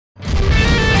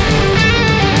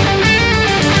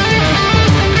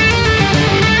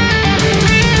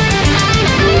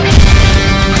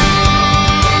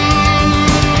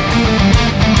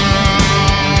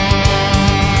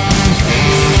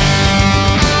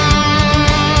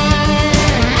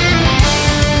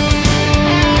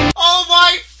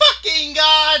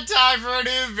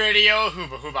Oh,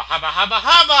 hooba hooba haba haba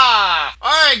haba!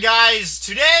 Alright guys,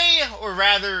 today, or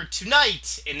rather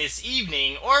tonight, in this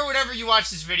evening, or whenever you watch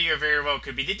this video, very well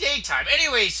could be the daytime.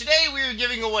 Anyways, today we are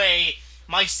giving away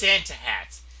my Santa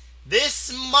hat.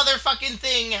 This motherfucking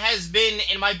thing has been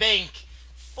in my bank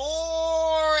for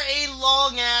a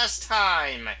long ass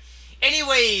time.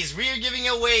 Anyways, we are giving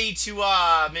away to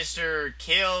Mr.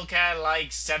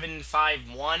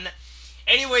 KaleCat751.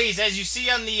 Anyways, as you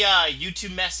see on the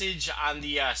YouTube message on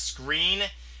the screen,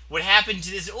 what happened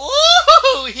to this?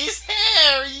 Ooh, his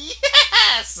hair,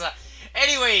 yes!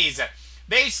 Anyways,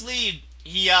 basically,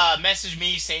 he messaged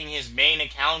me saying his main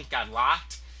account got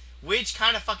locked, which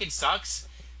kind of fucking sucks,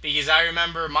 because I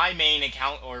remember my main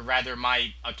account, or rather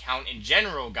my account in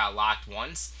general, got locked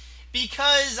once,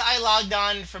 because I logged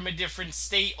on from a different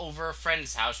state over a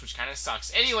friend's house, which kind of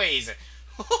sucks. Anyways,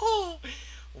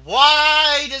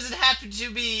 why does it happen to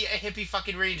be a hippie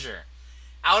fucking ranger?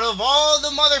 Out of all the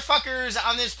motherfuckers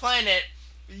on this planet,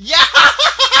 yeah,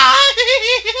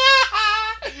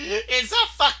 it's a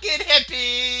fucking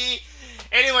hippie.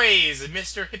 Anyways,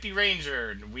 Mr. Hippie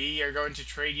Ranger, we are going to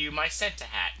trade you my Santa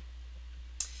hat.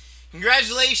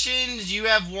 Congratulations, you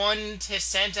have won his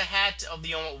Santa hat of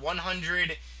the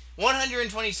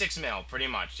 126 mil, pretty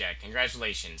much, yeah,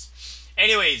 congratulations.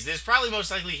 Anyways, this is probably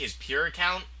most likely his pure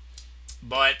account,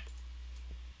 but,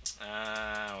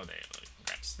 oh,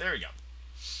 there we go.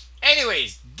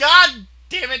 Anyways, god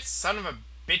damn it, son of a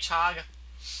bitch hog.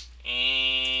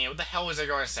 And what the hell was I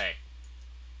going to say?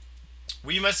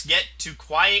 We must get to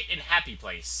quiet and happy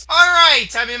place.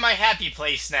 Alright, I'm in my happy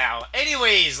place now.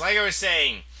 Anyways, like I was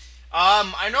saying,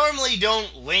 I normally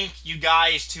don't link you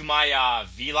guys to my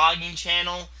vlogging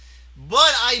channel,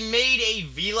 but I made a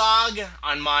vlog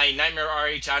on my Nightmare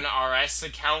RH on RS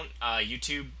account,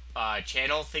 YouTube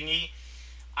channel thingy.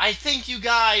 I think you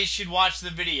guys should watch the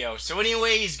video. So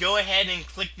anyways, go ahead and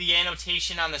click the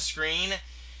annotation on the screen,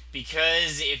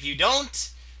 because if you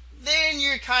don't, then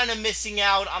you're kind of missing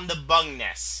out on the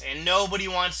bungness, and nobody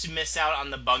wants to miss out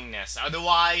on the bungness.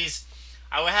 Otherwise,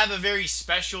 I will have a very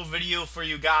special video for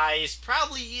you guys,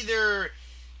 probably either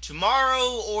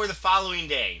tomorrow or the following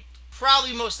day.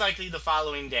 Probably most likely the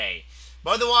following day.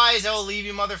 But otherwise, I will leave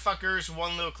you motherfuckers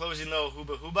one little closing little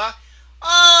hooba hooba.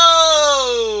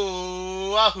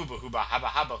 Oh, hooba hooba haba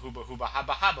haba hooba hooba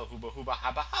haba haba hooba hooba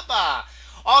haba haba.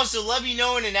 Also, let me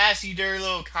know in an Ask You Dirty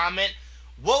little comment,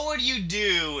 what would you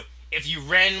do if you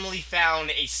randomly found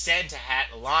a Santa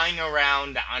hat lying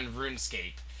around on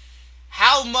RuneScape?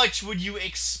 How much would you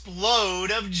explode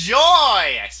of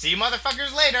joy? See you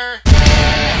motherfuckers later.